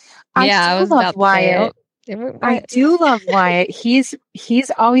 I love Wyatt. I do love Wyatt. He's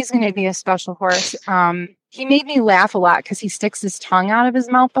always going to be a special horse. He made me laugh a lot because he sticks his tongue out of his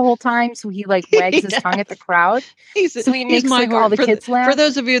mouth the whole time. So he wags his tongue at the crowd. So he makes all the kids laugh. For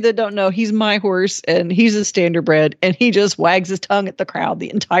those of you that don't know, he's my horse and he's a standardbred and he just wags his tongue at the crowd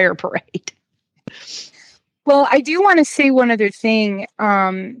the entire parade. Well, I do want to say one other thing.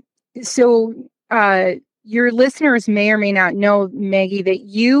 Your listeners may or may not know, Maggie, that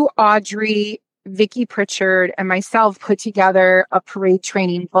you, Audrey, Vicki Pritchard, and myself put together a parade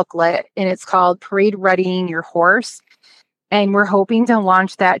training booklet, and it's called Parade Readying Your Horse. And we're hoping to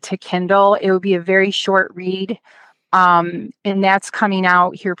launch that to Kindle. It will be a very short read, and that's coming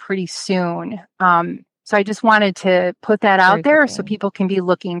out here pretty soon. So I just wanted to put that out there so people can be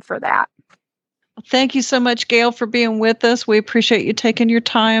looking for that. Thank you so much, Gail, for being with us. We appreciate you taking your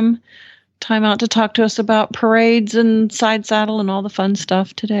time out to talk to us about parades and Sidesaddle and all the fun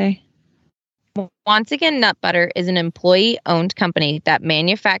stuff today. Once Again Nut Butter is an employee-owned company that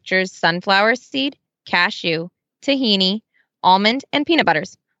manufactures sunflower seed, cashew, tahini, almond, and peanut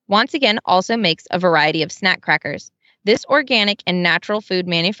butters. Once Again also makes a variety of snack crackers. This organic and natural food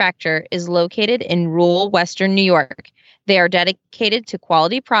manufacturer is located in rural Western New York. They are dedicated to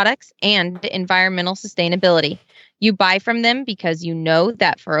quality products and environmental sustainability. You buy from them because you know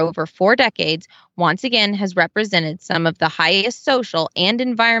that for over 4 decades, Once Again has represented some of the highest social and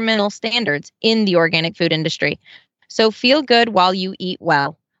environmental standards in the organic food industry. So feel good while you eat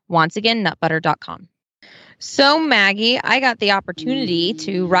well. OnceAgainNutButter.com. So, Maggie, I got the opportunity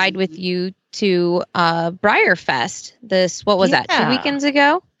to ride with you to Briarfest. What was that, 2 weekends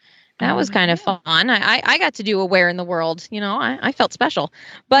ago? That was kind of fun. I got to do a Where in the World. You know, I felt special.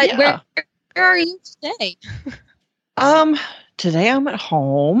 But where are you today? Today I'm at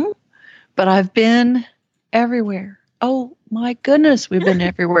home, but I've been everywhere. Oh my goodness, we've been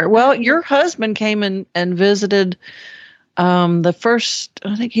everywhere. Well, your husband came and visited the first,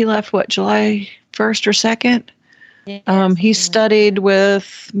 I think he left, July 1st or 2nd? Yes, he studied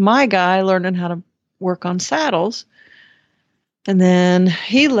with my guy, learning how to work on saddles. And then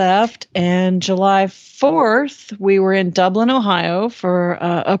he left, and July 4th, we were in Dublin, Ohio for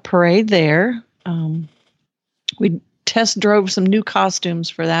a parade there. We test drove some new costumes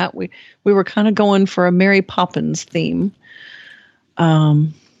for that. We were kind of going for a Mary Poppins theme.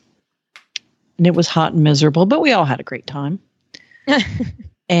 And it was hot and miserable, but we all had a great time.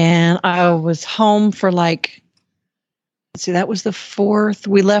 And I was home for that was the 4th.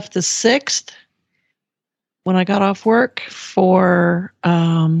 We left the 6th when I got off work for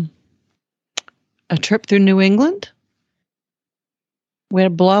a trip through New England. We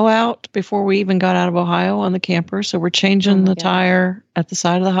had a blowout before we even got out of Ohio on the camper. So we're changing the tire at the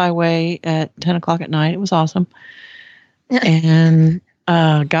side of the highway at 10 o'clock at night. It was awesome. And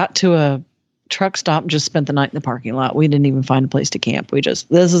got to a truck stop and just spent the night in the parking lot. We didn't even find a place to camp. This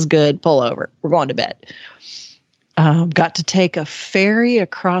is good. Pull over. We're going to bed. Got to take a ferry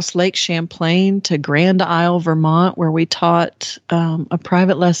across Lake Champlain to Grand Isle, Vermont, where we taught a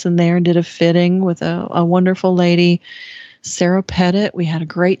private lesson there and did a fitting with a wonderful lady, Sarah Pettit. We had a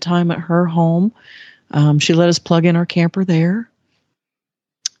great time at her home. She let us plug in our camper there.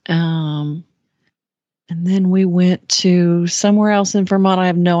 And then we went to somewhere else in Vermont. I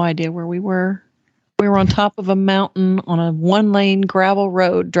have no idea where we were. We were on top of a mountain on a 1-lane gravel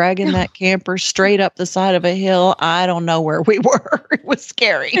road, dragging that camper straight up the side of a hill. I don't know where we were. It was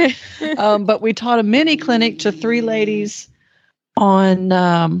scary. But we taught a mini clinic to 3 ladies on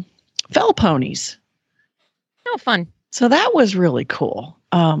fell ponies. Oh, fun. So that was really cool.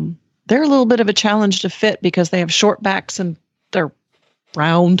 They're a little bit of a challenge to fit because they have short backs and they're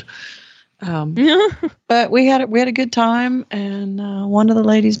round. But we had a good time, and one of the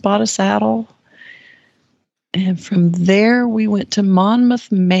ladies bought a saddle. And from there, we went to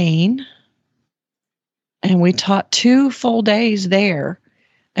Monmouth, Maine, and we taught 2 full days there.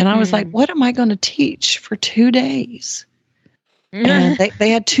 And I was like, what am I going to teach for 2 days? And they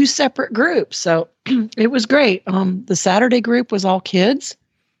had 2 separate groups. So it was great. The Saturday group was all kids.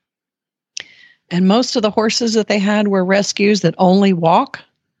 And most of the horses that they had were rescues that only walk.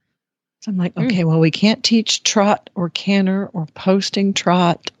 So I'm like, okay, well, we can't teach trot or canter or posting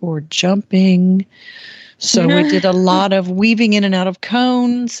trot or jumping. So we did a lot of weaving in and out of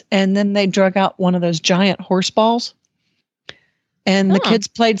cones, and then they drug out one of those giant horse balls, and the kids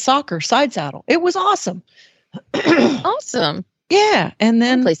played soccer, Sidesaddle. It was awesome. Awesome. Yeah. And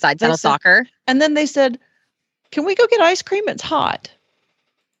then play Sidesaddle soccer. And then they said, can we go get ice cream? It's hot.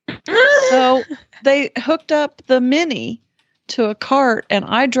 So they hooked up the Mini to a cart, and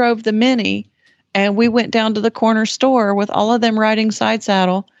I drove the Mini, and we went down to the corner store with all of them riding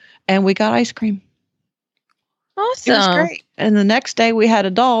Sidesaddle, and we got ice cream. Awesome. It was great. And the next day we had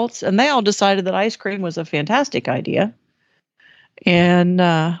adults, and they all decided that ice cream was a fantastic idea. And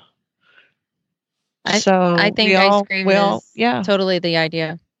I think ice cream is totally the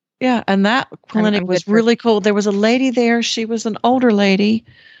idea. Yeah. And that clinic was really cool. There was a lady there. She was an older lady.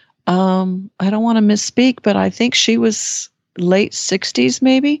 I don't want to misspeak, but I think she was late 60s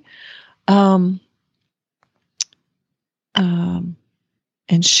maybe.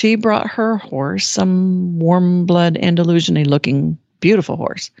 And she brought her horse, some warm blood Andalusian looking beautiful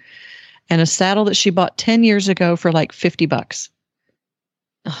horse, and a saddle that she bought 10 years ago for like $50.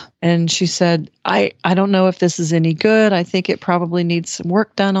 And she said, I don't know if this is any good. I think it probably needs some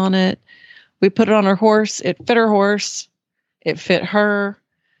work done on it. We put it on her horse. It fit her horse. It fit her.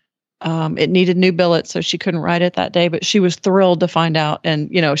 It needed new billets, so she couldn't ride it that day, but she was thrilled to find out. And,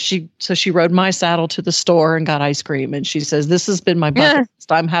 she rode my saddle to the store and got ice cream. And she says, this has been my bucket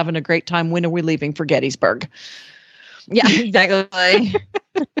list. I'm having a great time. When are we leaving for Gettysburg? Yeah, exactly.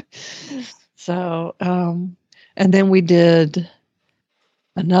 So, and then we did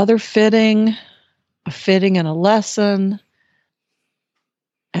another fitting, a fitting and a lesson,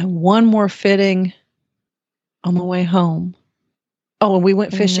 and one more fitting on the way home. Oh, and we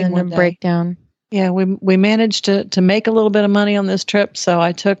went fishing one day. Breakdown. Yeah, we managed to make a little bit of money on this trip. So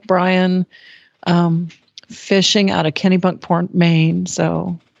I took Brian fishing out of Kennebunkport, Maine.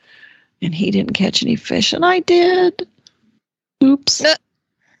 And he didn't catch any fish, and I did. Oops.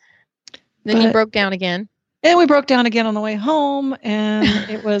 Then you broke down again. And we broke down again on the way home, and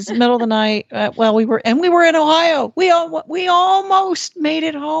it was middle of the night. We were in Ohio. We almost made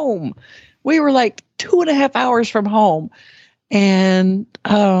it home. We were like 2.5 hours from home. And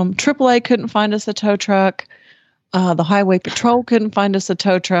AAA couldn't find us a tow truck. The highway patrol couldn't find us a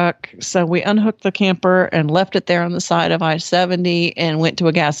tow truck. So we unhooked the camper and left it there on the side of I-70 and went to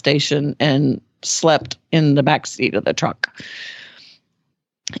a gas station and slept in the back seat of the truck.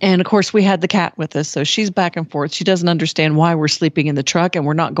 And of course, we had the cat with us. So she's back and forth. She doesn't understand why we're sleeping in the truck and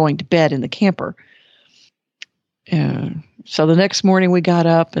we're not going to bed in the camper. So the next morning we got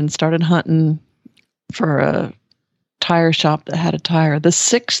up and started hunting for a tire shop that had a tire. The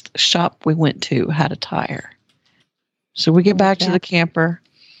 6th shop we went to had a tire. So we get back to the camper,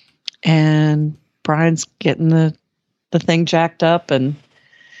 and Brian's getting the thing jacked up and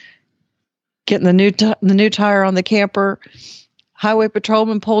getting the new tire on the camper. Highway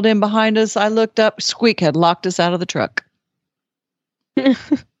patrolman pulled in behind us. I looked up. Squeak had locked us out of the truck.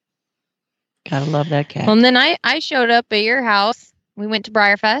 Gotta love that cat. Well, and then I showed up at your house. We went to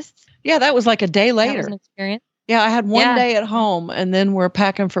Briarfest. Yeah, that was like a day later. That was an experience. Yeah, I had one day at home, and then we're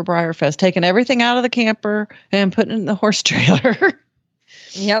packing for Briarfest, taking everything out of the camper and putting it in the horse trailer.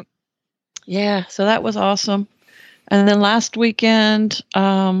 Yep. Yeah, so that was awesome. And then last weekend,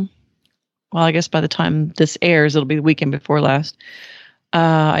 I guess by the time this airs, it'll be the weekend before last.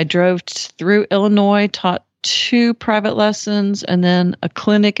 I drove through Illinois, taught 2 private lessons and then a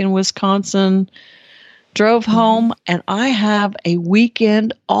clinic in Wisconsin. Drove home, and I have a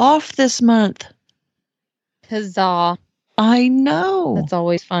weekend off this month. Huzzah. I know. That's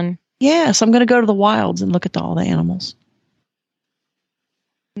always fun. Yeah, so I'm going to go to the wilds and look at all the animals.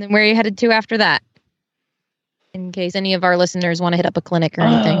 And then where are you headed to after that? In case any of our listeners want to hit up a clinic or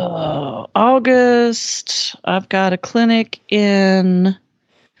anything. August, I've got a clinic in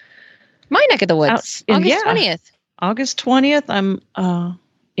my neck of the woods. August 20th. August 20th, I'm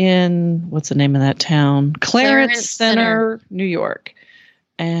in, what's the name of that town? Clarence Center, New York.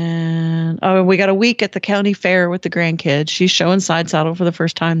 And we got a week at the county fair with the grandkids. She's showing Sidesaddle for the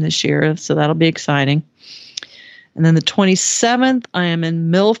first time this year, so that'll be exciting. And then the 27th, I am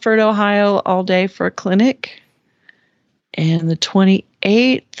in Milford, Ohio all day for a clinic. And the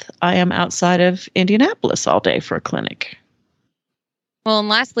 28th, I am outside of Indianapolis all day for a clinic. Well, and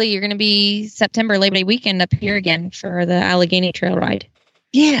lastly, you're going to be September Labor Day weekend up here again for the Allegheny Trail Ride.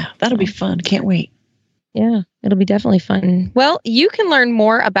 Yeah, that'll be fun. Can't wait. Yeah, it'll be definitely fun. Well, you can learn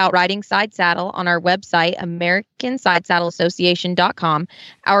more about riding Sidesaddle on our website, AmericanSidesaddleAssociation.com,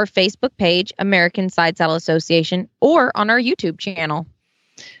 our Facebook page, American Sidesaddle Association, or on our YouTube channel.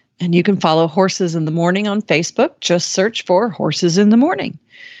 And you can follow Horses in the Morning on Facebook. Just search for Horses in the Morning.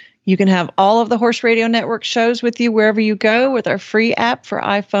 You can have all of the Horse Radio Network shows with you wherever you go with our free app for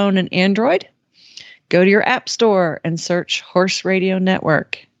iPhone and Android. Go to your app store and search Horse Radio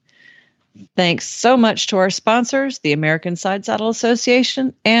Network. Thanks so much to our sponsors, the American Sidesaddle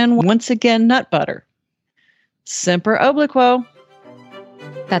Association, and once again, Nut Butter. Semper Obliquo.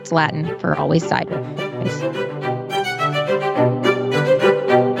 That's Latin for always sideways.